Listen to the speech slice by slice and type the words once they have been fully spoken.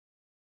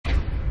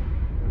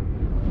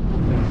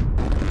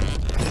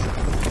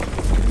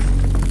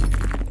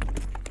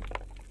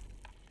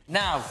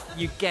Now,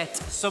 you get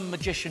some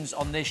magicians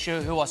on this show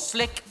who are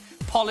slick,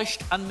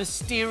 polished and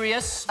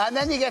mysterious. And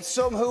then you get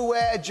some who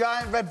wear a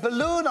giant red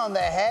balloon on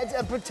their head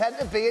and pretend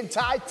to be in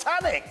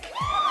Titanic.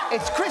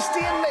 It's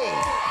Christian Lee.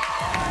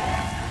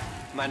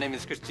 My name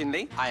is Christian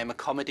Lee. I am a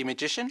comedy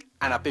magician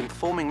and I've been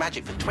performing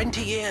magic for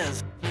 20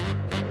 years.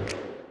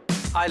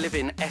 I live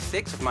in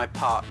Essex with my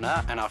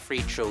partner and our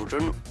 3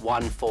 children,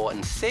 1, 4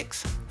 and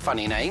 6.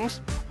 Funny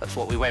names, that's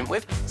what we went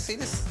with. See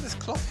this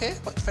cloth here?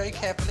 Watch very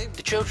carefully.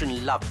 The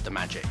children love the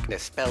magic. They're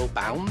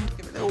spellbound.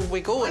 Give it a little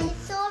wiggle and... I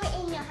saw it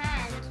in your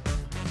hand.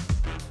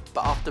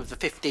 But after the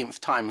 15th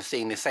time of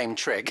seeing the same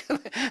trick,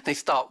 they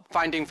start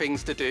finding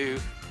things to do.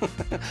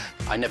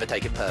 I never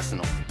take it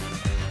personal.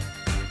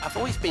 I've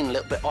always been a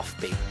little bit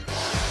offbeat.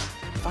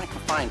 If I can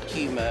find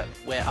humour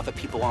where other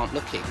people aren't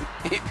looking,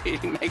 it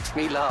really makes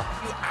me laugh.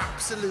 You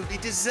absolutely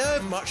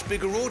deserve a much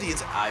bigger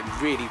audience. I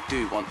really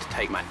do want to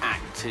take my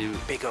act to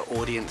bigger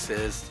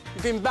audiences.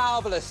 You've been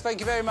marvellous.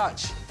 Thank you very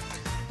much.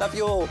 Love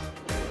you all.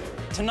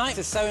 Tonight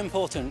is so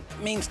important.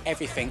 It means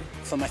everything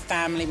for my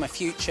family, my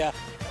future.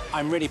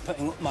 I'm really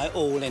putting my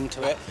all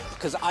into it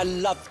because I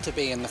love to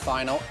be in the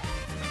final.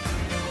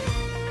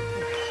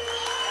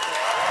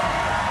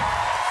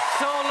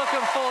 So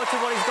looking forward to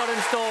what he's got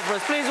in store for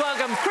us. Please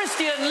welcome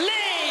Christian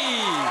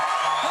Lee!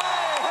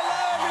 Hi,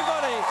 hello,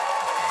 everybody.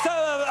 So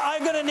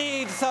I'm going to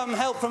need some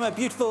help from a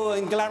beautiful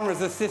and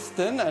glamorous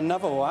assistant,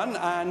 another one.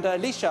 And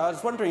Alicia, I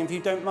was wondering if you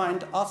don't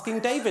mind asking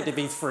David if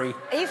he's free.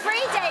 Are you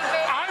free,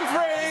 David? I'm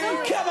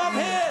free! Come up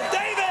here,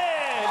 David!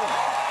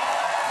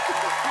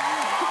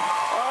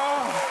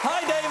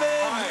 Hi,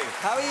 David! Hi.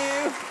 How are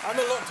you? I'm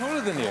a lot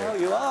taller than you. Oh,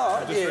 you are,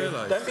 aren't I just you?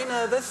 realised. Don't be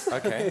nervous.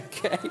 OK.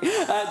 OK.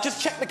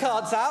 Just check the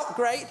cards out.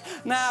 Great.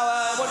 Now,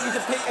 I want you to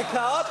pick a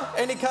card.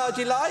 Any card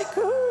you like.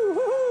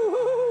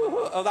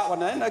 Oh, that one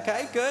then.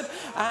 OK, good.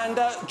 And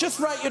just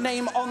write your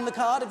name on the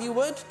card, if you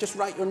would. Just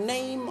write your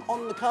name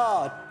on the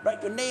card.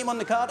 Write your name on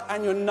the card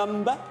and your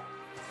number.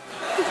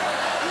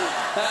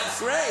 That's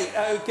great.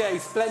 OK,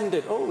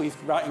 splendid. Oh, he's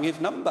writing his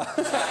number.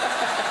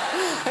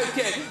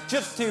 OK,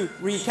 just to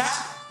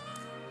recap.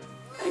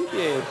 Thank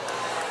you.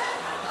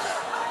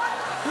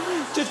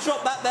 Just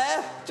drop that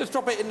there. Just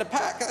drop it in the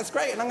pack. That's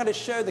great. And I'm going to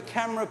show the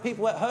camera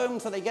people at home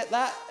so they get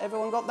that.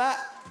 Everyone got that?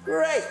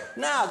 Great.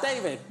 Now,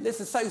 David,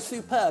 this is so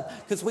superb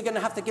because we're going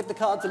to have to give the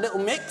cards a little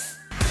mix.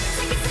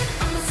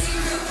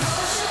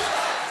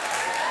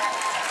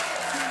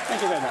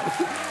 Thank you very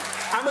much.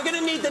 And we're going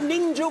to need the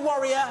Ninja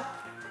Warrior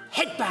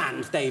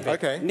headbands, David.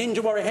 OK.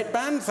 Ninja Warrior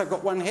headbands. I've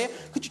got one here.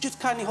 Could you just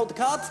kindly hold the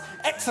cards?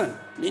 Excellent.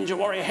 Ninja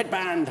Warrior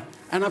headband.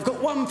 And I've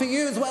got one for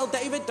you as well,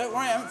 David. Don't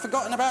worry, I haven't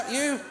forgotten about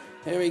you.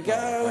 Here we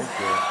go. Thank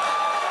you.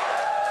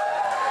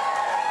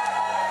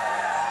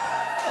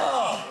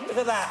 Oh, look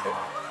at that.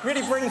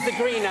 Really brings the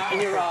green out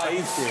in your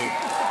eyes.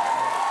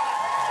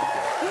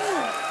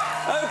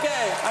 OK,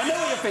 I know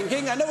what you're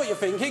thinking. I know what you're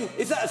thinking.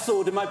 Is that a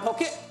sword in my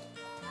pocket?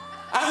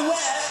 And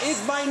where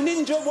is my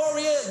Ninja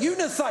Warrior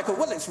unicycle?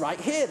 Well, it's right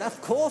here,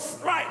 of course.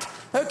 Right.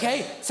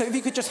 OK, so if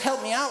you could just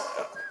help me out.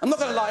 I'm not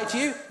going to lie to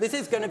you. This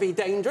is going to be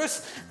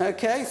dangerous.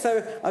 OK,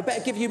 so I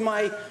better give you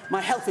my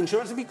health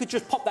insurance. If you could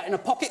just pop that in a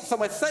pocket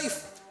somewhere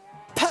safe.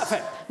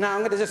 Perfect. Now, I'm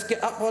going to just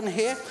get up on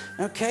here.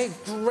 OK,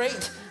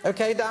 great.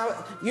 OK, now,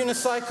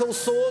 unicycle,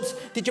 swords.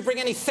 Did you bring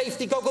any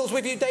safety goggles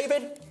with you,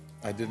 David?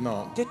 I did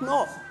not. Did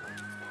not.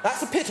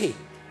 That's a pity.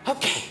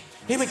 OK,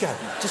 here we go.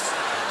 Just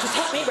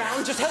help me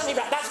round. Just help me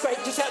round. That's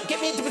great. Just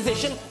get me into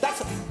position.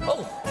 That's...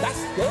 Oh, that's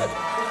good.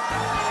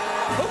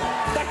 Oh,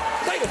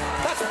 David,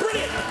 that's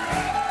brilliant.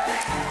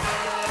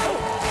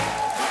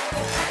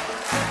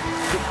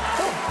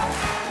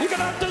 You're going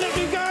to have to let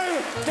me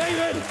go,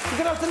 David. You're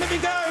going to have to let me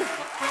go.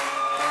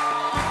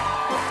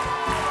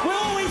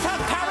 We'll always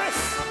have Paris.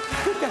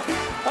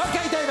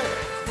 OK, David,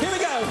 here we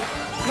go.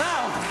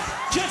 Now,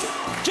 just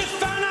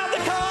fan out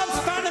the cards,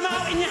 fan them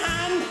out in your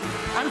hand,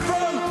 and throw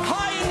them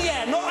high in the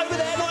air. Not over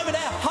there, not over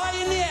there. High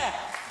in the air.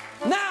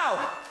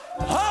 Now,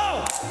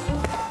 ho!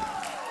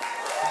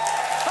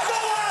 I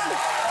got one!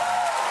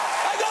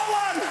 I got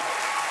one!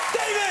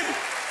 David!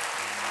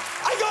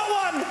 I got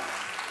one!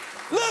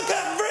 Look,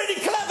 I'm really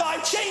clever. I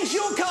changed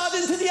your card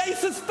into the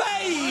ace of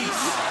spades.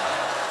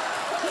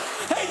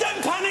 Hey,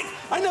 don't panic.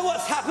 I know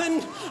what's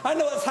happened. I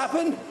know what's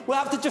happened. We'll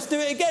have to just do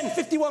it again.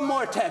 51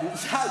 more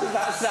attempts. How does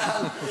that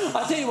sound?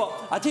 I'll tell you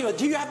what.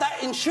 Do you have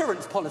that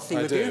insurance policy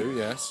with you? I do,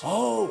 yes.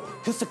 Oh,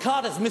 because the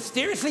card has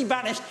mysteriously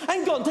vanished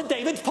and gone to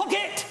David's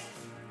pocket.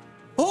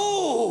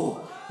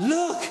 Oh,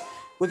 look.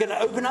 We're going to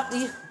open up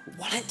the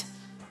wallet,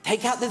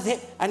 take out the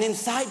zip, and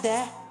inside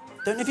there,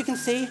 don't know if you can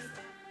see,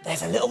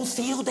 there's a little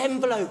sealed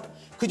envelope.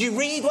 Could you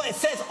read what it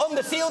says on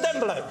the sealed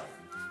envelope?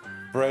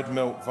 Bread,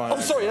 milk, vine. Oh,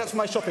 sorry, that's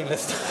my shopping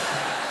list.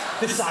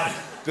 This side.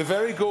 The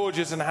very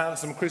gorgeous and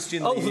handsome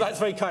Christian Lee that's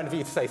very kind of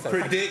you to say so.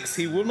 predicts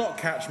he will not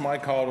catch my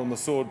card on the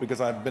sword because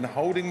I've been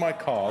holding my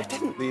card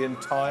the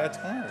entire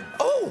time.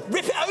 Oh,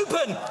 rip it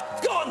open!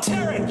 Go on,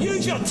 tear it!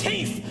 Use your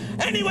teeth!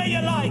 Any way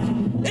you like!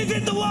 Is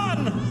it the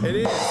one? It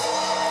is. It's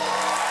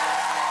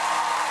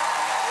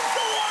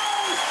the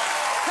one!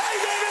 Hey,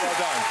 David! Well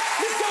done.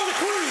 Let's go on a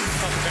cruise!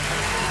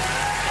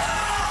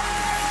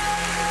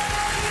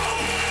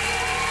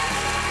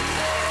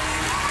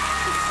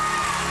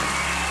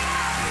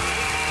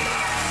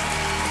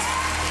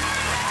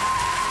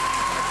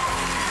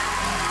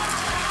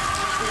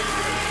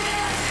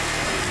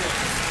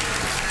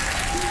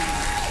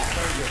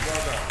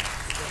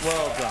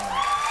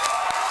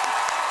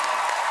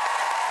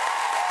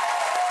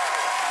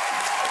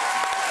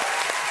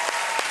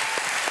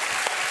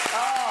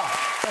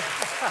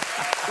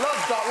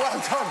 Love that. Well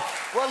done.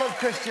 Well done,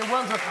 Christian.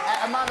 Well done.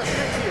 Amanda,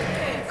 straight to you.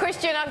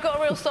 Christian, I've got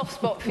a real soft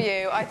spot for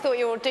you. I thought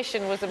your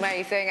audition was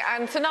amazing.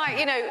 And tonight,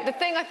 you know, the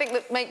thing I think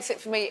that makes it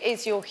for me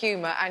is your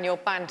humour and your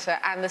banter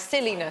and the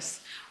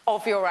silliness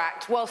of your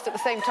act, whilst at the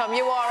same time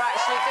you are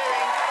actually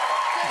doing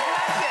good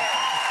magic.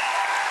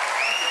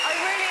 I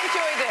really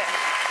enjoyed it.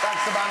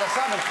 Thanks, Amanda.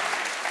 Simon.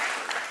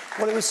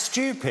 Well, it was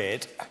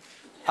stupid.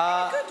 In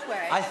a good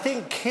way. I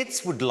think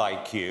kids would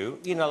like you,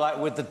 you know, like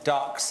with the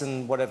ducks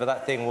and whatever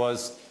that thing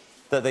was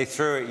that they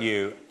threw at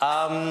you.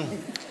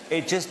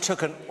 It just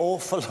took an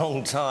awful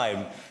long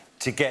time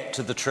to get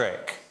to the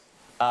trick.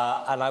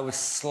 And I was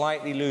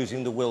slightly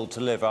losing the will to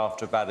live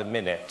after about a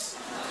minute.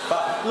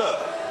 But look,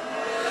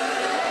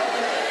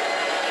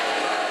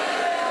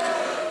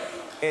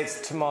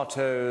 it's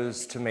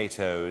tomatoes,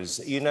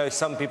 tomatoes. You know,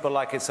 some people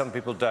like it, some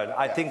people don't.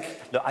 I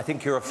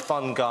think you're a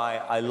fun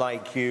guy. I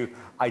like you.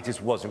 I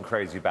just wasn't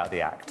crazy about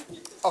the act.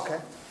 OK.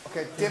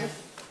 OK, David?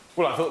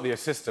 Well, I thought the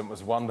assistant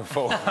was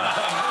wonderful. No, you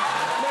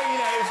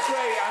know, it's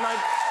great. And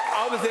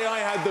obviously, I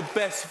had the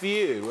best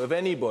view of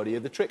anybody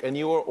of the trick. And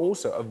you are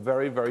also a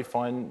very, very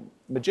fine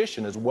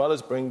magician, as well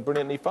as being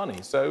brilliantly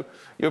funny. So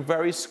you're a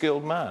very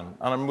skilled man.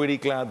 And I'm really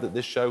glad that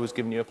this show has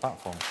given you a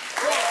platform.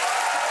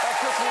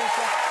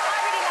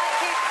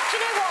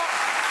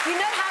 You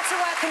know how to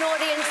work an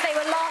audience. They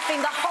were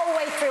laughing the whole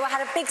way through. I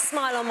had a big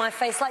smile on my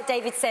face. Like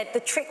David said, the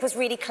trick was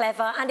really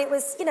clever and it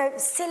was, you know,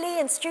 silly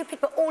and stupid,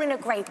 but all in a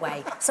great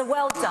way. So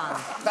well done.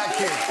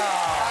 Thank you.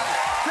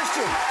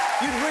 Christian,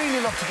 you'd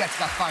really love to get to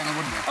that final,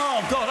 wouldn't you?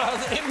 Oh, God,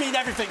 it means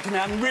everything to me.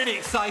 I'm really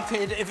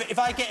excited. If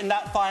I get in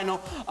that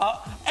final,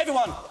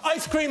 everyone,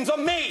 ice cream's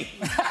on me!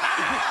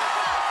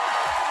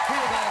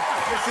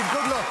 Listen,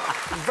 good luck.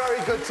 Very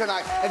good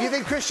tonight. If you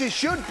think Christian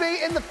should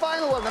be in the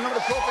final, well, the number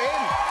to call for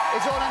him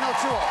is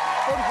 0902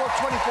 44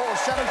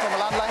 24/7 from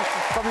the landline.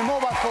 From your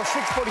mobile, call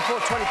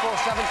 644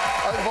 24/7.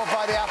 Or vote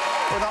by the app.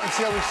 We're not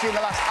until we've seen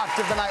the last act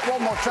of the night.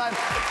 One more time.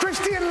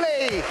 Christian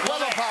Lee. Well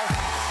done,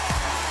 pal.